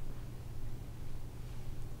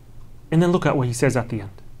 And then look at what he says at the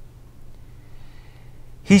end.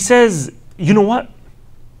 He says, you know what?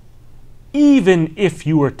 Even if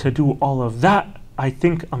you were to do all of that, I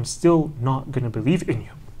think I'm still not going to believe in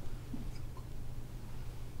you.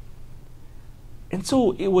 And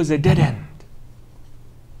so it was a dead end.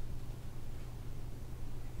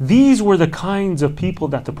 These were the kinds of people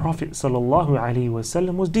that the Prophet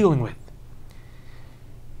ﷺ was dealing with.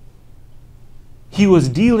 He was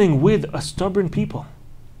dealing with a stubborn people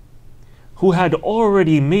who had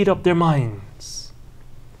already made up their minds.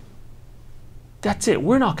 That's it,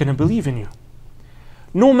 we're not going to believe in you.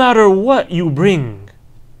 No matter what you bring,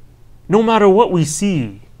 no matter what we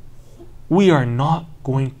see, we are not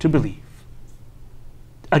going to believe.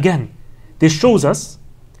 Again, this shows us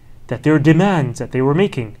that their demands that they were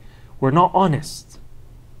making were not honest,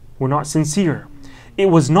 were not sincere. It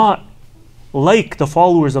was not like the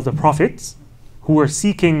followers of the prophets who were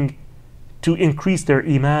seeking to increase their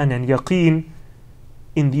iman and yaqeen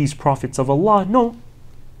in these prophets of Allah. No,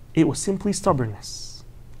 it was simply stubbornness.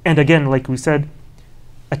 And again, like we said,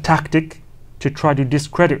 a tactic to try to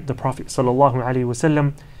discredit the Prophet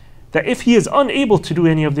ﷺ, that if he is unable to do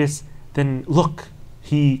any of this, then look,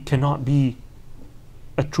 he cannot be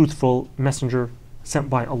a truthful messenger sent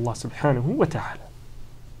by Allah subhanahu wa ta'ala.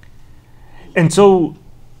 And so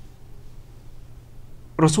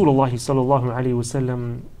Rasulullah sallallahu alayhi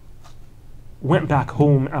wasallam went back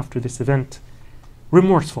home after this event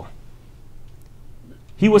remorseful.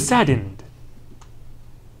 He was saddened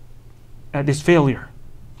at this failure.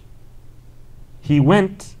 He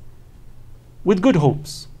went with good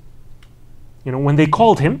hopes. When they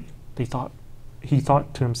called him, he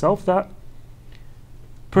thought to himself that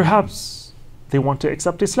perhaps they want to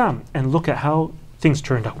accept Islam, and look at how things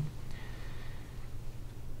turned out.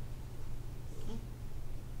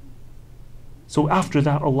 So after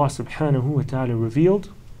that, Allah subhanahu wa ta'ala revealed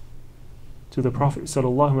to the Prophet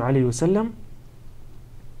sallallahu alaihi wasallam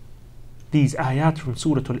these ayat from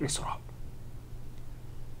Surah Al-Isra.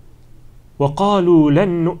 وَقَالُوا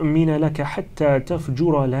لَن نُؤْمِنَ لَكَ حَتَّى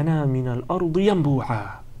تَفْجُرَ لَنَا مِنَ الْأَرْضِ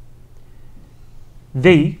يَنبُوعًا.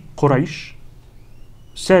 They, Quraysh,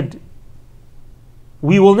 said,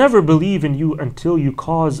 we will never believe in you until you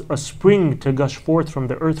cause a spring to gush forth from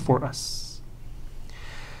the earth for us.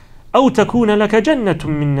 أو تكون لك جنة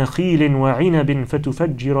من نخيل وعنب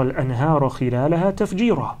فتفجر الأنهار خلالها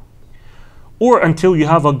تفجيرا. Or until you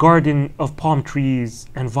have a garden of palm trees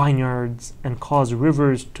and vineyards and cause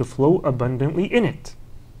rivers to flow abundantly in it.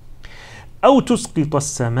 أو تسقط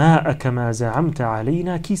السماء كما زعمت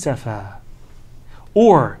علينا كسفا.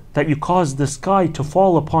 Or that you cause the sky to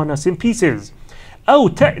fall upon us in pieces. أو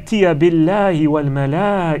تأتي بالله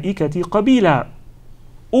والملائكة قبيلا.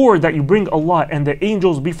 Or that you bring Allah and the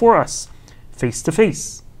angels before us, face to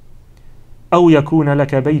face. أو يكون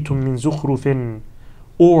لك بيت من زخرف.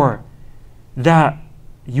 Or that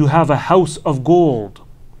you have a house of gold.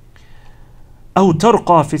 أو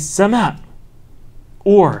ترقى في السماء.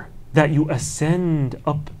 Or that you ascend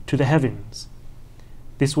up to the heavens.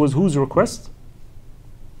 This was whose request?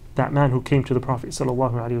 That man who came to the Prophet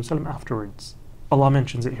ﷺ afterwards. Allah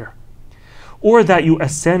mentions it here. Or that you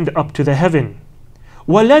ascend up to the heaven.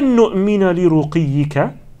 وَلَن نُؤْمِنَ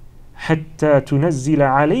لِرُقِيِّكَ حَتَّى تُنَزِّلَ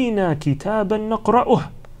عَلَيْنَا كِتَابًا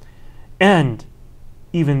نَقْرَأُهُ. And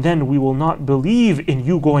even then we will not believe in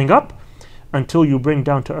you going up until you bring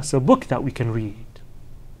down to us a book that we can read.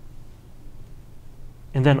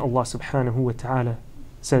 And then Allah subhanahu wa ta'ala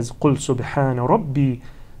says, قُلْ سُبْحَانَ رَبِّي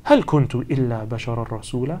هَلْ كُنْتُ إِلَّا بَشَرًا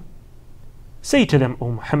رَسُولًا. Say to them, O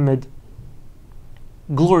Muhammad,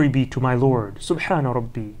 glory be to my Lord, Subhana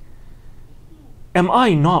Rabbi. Am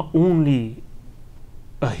I not only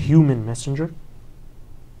a human messenger?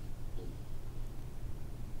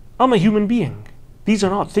 I'm a human being. These are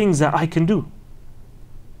not things that I can do.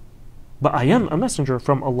 But I am a messenger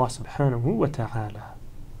from Allah subhanahu wa ta'ala.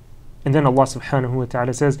 And then Allah subhanahu wa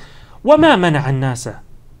ta'ala says, وَمَا مَنَعَ النَّاسَ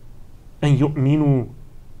أَن يُؤْمِنُوا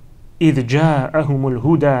إِذْ جَاءَهُمُ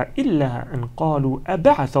الْهُدَى إِلَّا أَن قَالُوا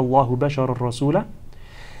أَبَعَثَ اللَّهُ بَشَرًا رَسُولًا.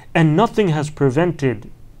 And nothing has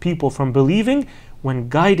prevented people from believing when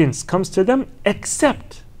guidance comes to them,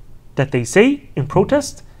 except that they say in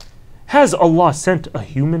protest, has Allah sent a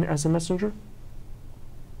human as a messenger?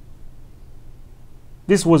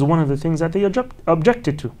 This was one of the things that they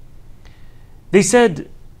objected to. They said,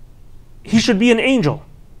 he should be an angel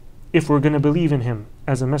if we're going to believe in him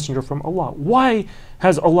as a messenger from Allah. Why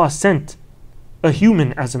has Allah sent a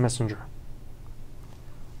human as a messenger?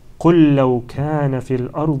 قُلْ لَوْ كَانَ فِي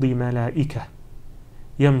الْأَرْضِ مَلَائِكَةٌ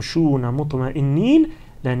يَمْشُونَ مُطْمَئِنِّينَ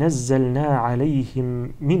لَنَزَّلْنَا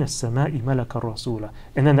عَلَيْهِمْ مِنَ السَّمَاءِ مَلَكًا رَسُولًا.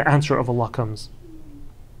 And then the answer of Allah comes.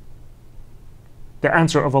 The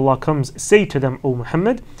answer of Allah comes, say to them, O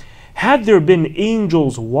Muhammad, had there been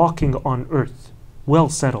angels walking on earth, well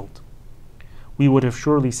settled, we would have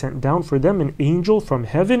surely sent down for them an angel from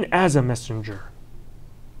heaven as a messenger.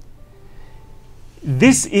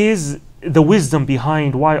 This is the wisdom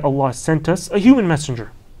behind why Allah sent us a human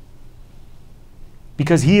messenger.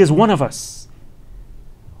 Because he is one of us.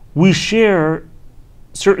 We share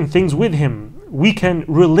certain things with him. We can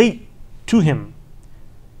relate to him.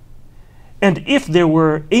 And if there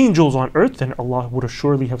were angels on earth, then Allah would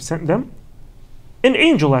surely have sent them an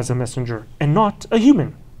angel as a messenger and not a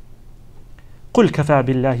human. قُلْ كَفَى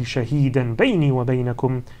بِاللَّهِ شَهِيدًا بَيْنِي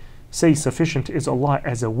وَبَيْنَكُمْ. Say, sufficient is Allah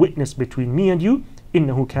as a witness between me and you.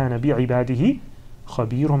 إِنَّهُ كَانَ بِعِبَادِهِ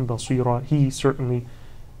خَبِيرًا بَصِيرًا. He certainly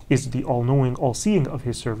is the all-knowing, all-seeing of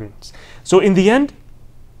his servants. So in the end,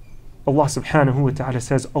 Allah subhanahu wa ta'ala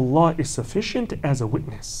says, Allah is sufficient as a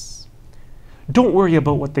witness. Don't worry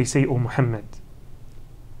about what they say, O Muhammad.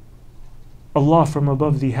 Allah from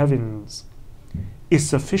above the heavens is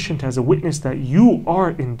sufficient as a witness that you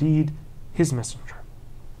are indeed his messenger.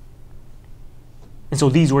 And so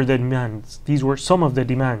these were the demands. These were some of the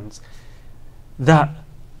demands that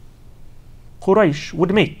Quraysh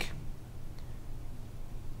would make.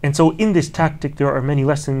 And so in this tactic there are many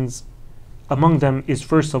lessons. Among them is,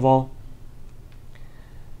 first of all,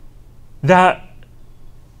 that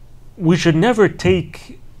we should never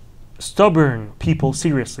take stubborn people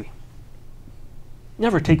seriously.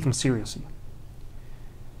 Never take them seriously.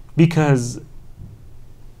 Because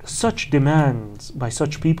such demands by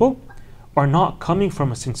such people are not coming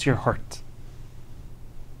from a sincere heart.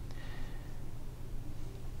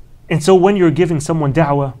 And so when you're giving someone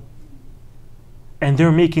da'wah and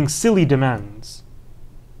they're making silly demands,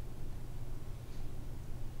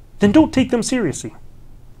 then don't take them seriously.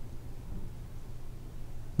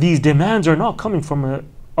 These demands are not coming from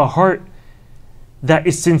a heart that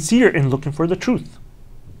is sincere in looking for the truth.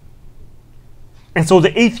 And so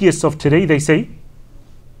the atheists of today, they say,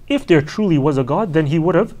 if there truly was a God, then he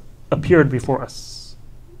would have appeared before us.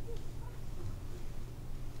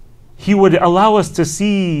 He would allow us to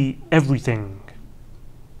see everything.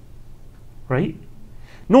 Right?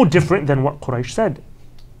 No different than what Quraysh said.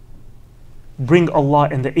 Bring Allah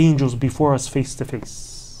and the angels before us face to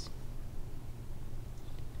face.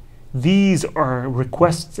 These are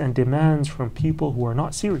requests and demands from people who are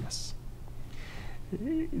not serious.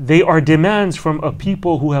 They are demands from a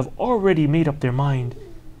people who have already made up their mind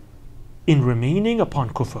in remaining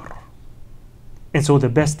upon kufr. And so the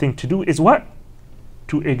best thing to do is what?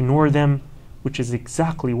 To ignore them, which is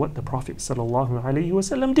exactly what the Prophet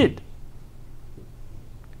ﷺ did.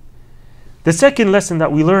 The second lesson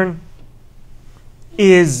that we learn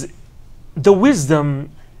is the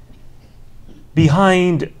wisdom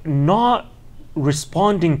behind not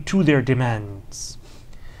responding to their demands.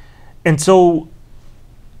 And so,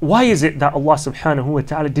 why is it that Allah subhanahu wa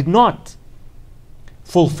ta'ala did not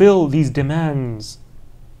fulfill these demands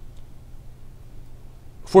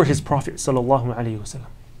for His Prophet sallallahu alaihi wasallam?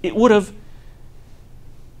 It would have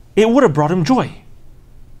brought him joy.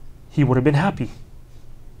 He would have been happy.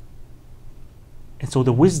 And so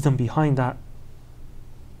the wisdom behind that,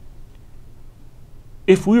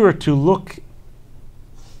 if we were to look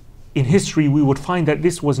in history, we would find that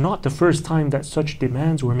this was not the first time that such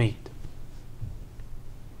demands were made.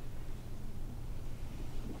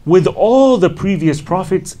 With all the previous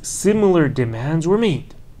prophets, similar demands were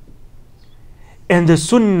made. And the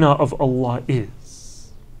sunnah of Allah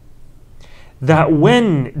is that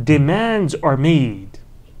when demands are made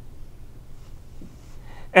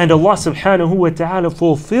and Allah subhanahu wa ta'ala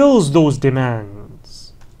fulfills those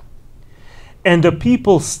demands and the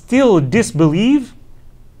people still disbelieve,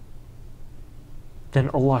 then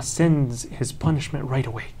Allah sends His punishment right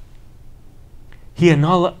away. He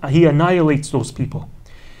annihilates those people.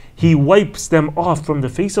 He wipes them off from the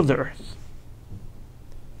face of the earth.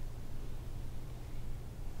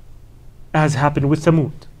 As happened with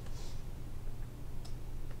Thamud.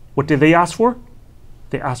 What did they ask for?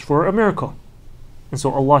 They asked for a miracle. And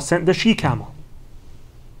so Allah sent the she-camel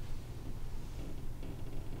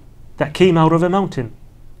that came out of a mountain.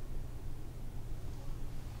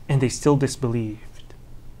 And they still disbelieved.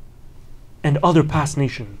 And other past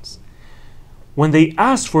nations, when they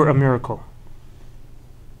asked for a miracle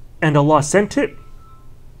and Allah sent it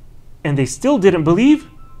and they still didn't believe,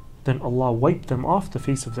 then Allah wiped them off the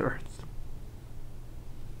face of the earth.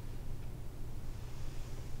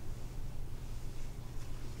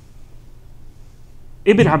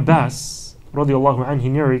 Ibn Abbas radiallahu anhu, he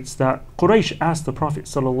narrates that Quraysh asked the Prophet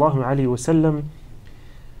sallallahu alaihi wasallam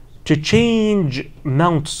to change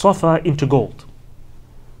Mount Safa into gold.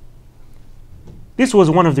 This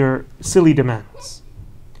was one of their silly demands.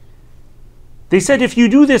 They said, if you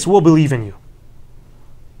do this, we'll believe in you.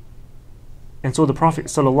 And so the Prophet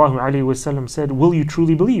ﷺ said, will you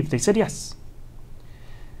truly believe? They said, yes.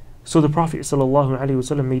 So the Prophet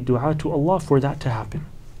ﷺ made dua to Allah for that to happen.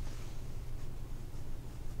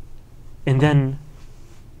 And then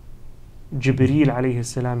Jibreel alayhi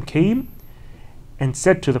salam came and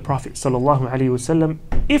said to the Prophet ﷺ,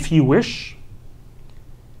 if you wish,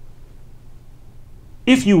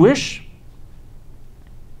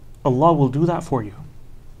 Allah will do that for you.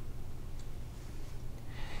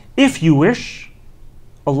 If you wish,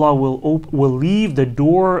 Allah will leave the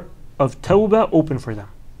door of Tawbah open for them.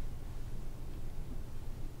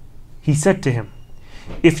 He said to him,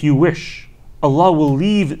 if you wish, Allah will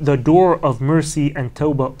leave the door of mercy and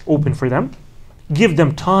Tawbah open for them. Give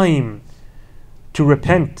them time to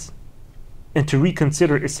repent and to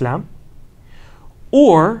reconsider Islam.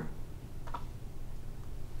 Or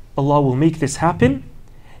Allah will make this happen,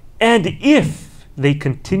 and if they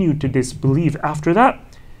continue to disbelieve after that,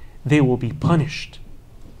 they will be punished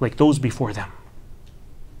like those before them.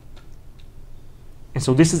 And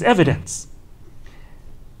so this is evidence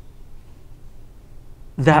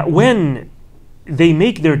that when they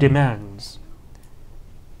make their demands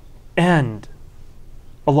and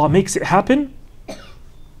Allah makes it happen,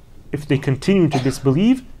 if they continue to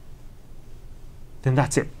disbelieve, then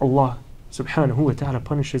that's it. Allah subhanahu wa ta'ala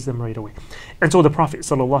punishes them right away. And so the Prophet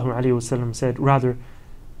sallallahu alaihi wasallam said, rather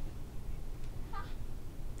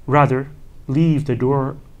leave the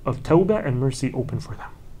door of tawbah and mercy open for them.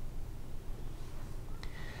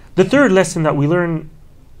 The third lesson that we learn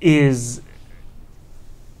is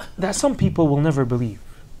that some people will never believe.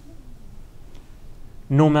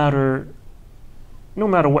 No matter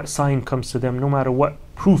what sign comes to them, no matter what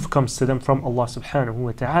proof comes to them from Allah subhanahu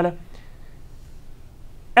wa ta'ala,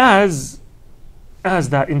 as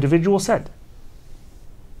that individual said,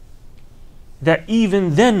 that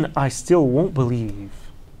even then I still won't believe.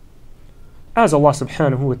 As Allah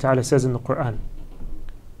subhanahu wa ta'ala says in the Quran,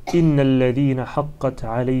 إِنَّ الَّذِينَ حَقَّتْ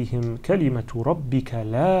عَلَيْهِمْ كَلِمَةُ رَبِّكَ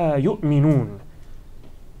لَا يُؤْمِنُونَ.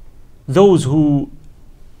 Those who,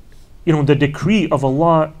 the decree of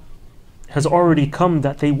Allah has already come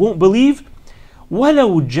that they won't believe.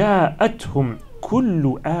 وَلَوْ جَاءَتْهُمْ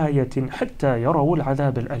كُلُّ آيَةٍ حَتَّى يَرَوُا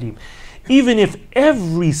الْعَذَابَ الْأَلِيمِ. Even if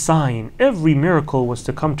every sign, every miracle was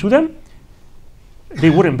to come to them, they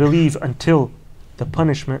wouldn't believe until the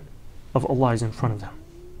punishment of Allah is in front of them.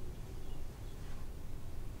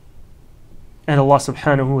 And Allah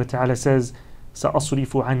subhanahu wa ta'ala says, سَأَصْرِفُ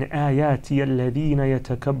عَنْ آيَاتِيَ الَّذِينَ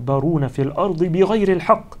يَتَكَبَّرُونَ فِي الْأَرْضِ بِغَيْرِ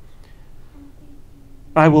الْحَقِّ.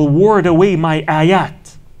 I will ward away my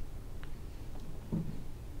ayat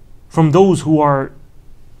from those who are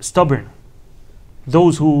stubborn,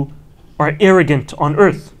 those who are arrogant on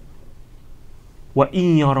earth.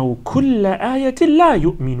 وَإِن يَرَوْا كُلَّ آيَةٍ لَا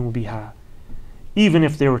يُؤْمِنُوا بِهَا. Even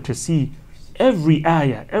if they were to see every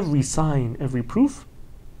ayah, every sign, every proof,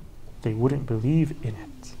 they wouldn't believe in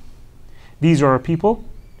it. These are people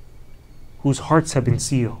whose hearts have been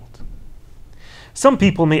sealed. Some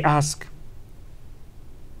people may ask,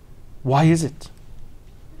 why is it?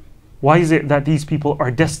 Why is it that these people are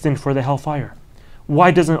destined for the hellfire? Why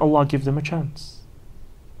doesn't Allah give them a chance?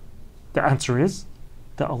 The answer is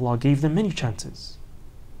that Allah gave them many chances,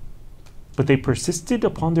 but they persisted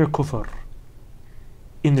upon their kufr,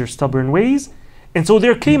 in their stubborn ways, and so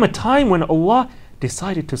there came a time when Allah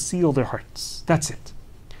decided to seal their hearts. That's it.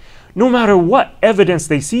 No matter what evidence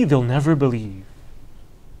they see, they'll never believe.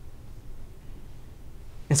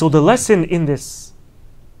 And so the lesson in this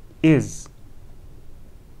is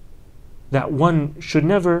that one should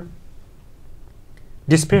never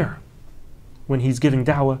despair when he's giving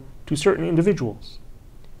da'wah to certain individuals,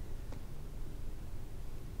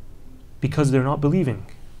 because they're not believing.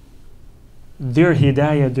 Their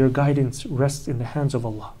hidayah, their guidance rests in the hands of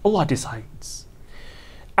Allah. Allah decides.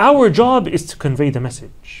 Our job is to convey the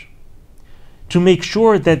message, to make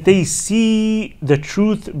sure that they see the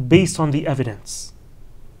truth based on the evidence.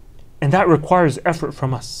 And that requires effort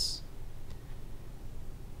from us.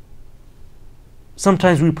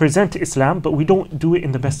 Sometimes we present Islam, but we don't do it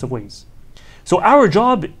in the best of ways. So our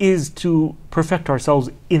job is to perfect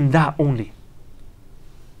ourselves in that only.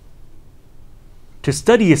 To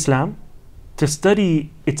study Islam, to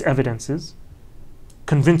study its evidences,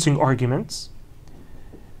 convincing arguments,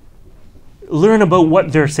 learn about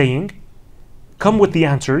what they're saying, come with the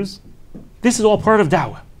answers. This is all part of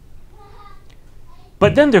da'wah.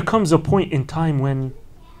 But then there comes a point in time when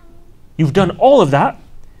you've done all of that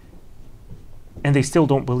and they still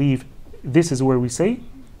don't believe. This is where we say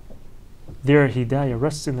their hidayah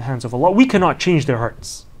rests in the hands of Allah. We cannot change their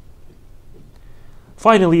hearts.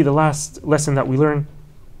 Finally, the last lesson that we learn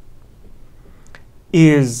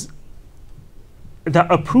is that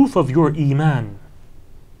a proof of your iman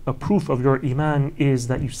is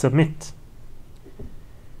that you submit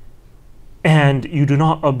and you do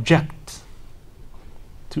not object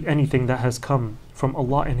to anything that has come from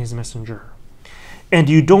Allah and His Messenger, and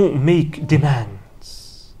you don't make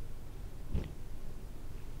demands.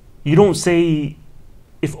 You don't say,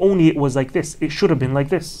 if only it was like this, it should have been like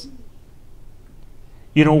this.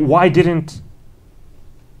 Why didn't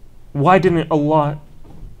Allah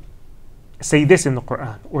say this in the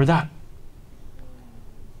Quran or that?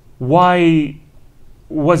 Why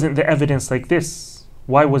wasn't the evidence like this?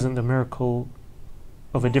 Why wasn't the miracle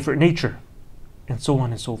of a different nature? And so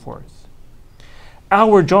on and so forth.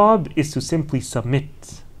 Our job is to simply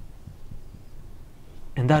submit.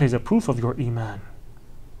 And that is a proof of your iman.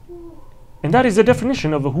 And that is the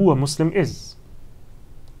definition of who a Muslim is.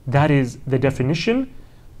 That is the definition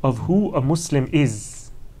of who a Muslim is,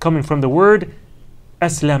 coming from the word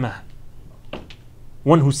aslama,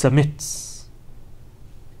 one who submits.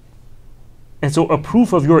 And so a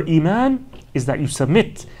proof of your iman is that you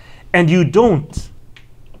submit, and you don't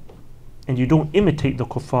imitate the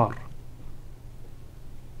kuffar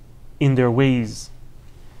in their ways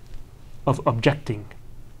of objecting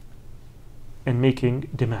and making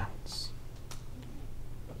demands.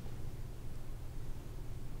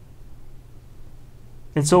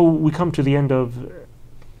 And so we come to the end of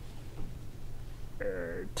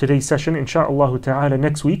today's session. Insha'Allah ta'ala,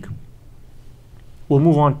 next week we'll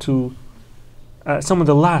move on to some of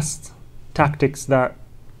the last tactics that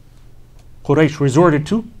Quraysh resorted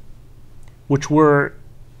to, which were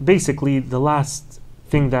basically the last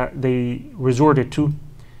thing that they resorted to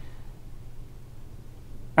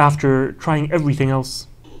after trying everything else.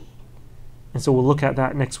 And so we'll look at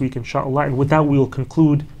that next week, inshallah. And with that, we will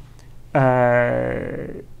conclude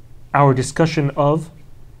our discussion of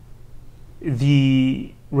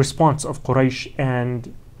the response of Quraysh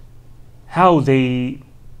and how they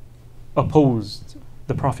opposed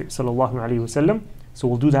the Prophet sallallahu alaihi wasallam. So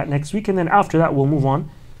we'll do that next week, and then after that we'll move on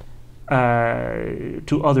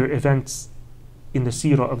to other events in the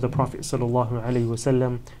seerah of the Prophet sallallahu alaihi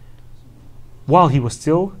wasallam while he was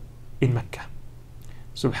still in Mecca.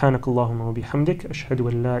 سبحانك اللهم وبحمدك أشهد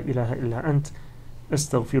أن لا إله إلا أنت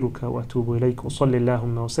أستغفرك وأتوب إليك وصلى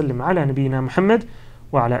اللهم وسلم على نبينا محمد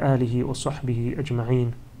وعلى آله وصحبه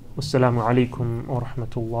أجمعين والسلام عليكم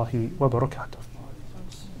ورحمة الله وبركاته.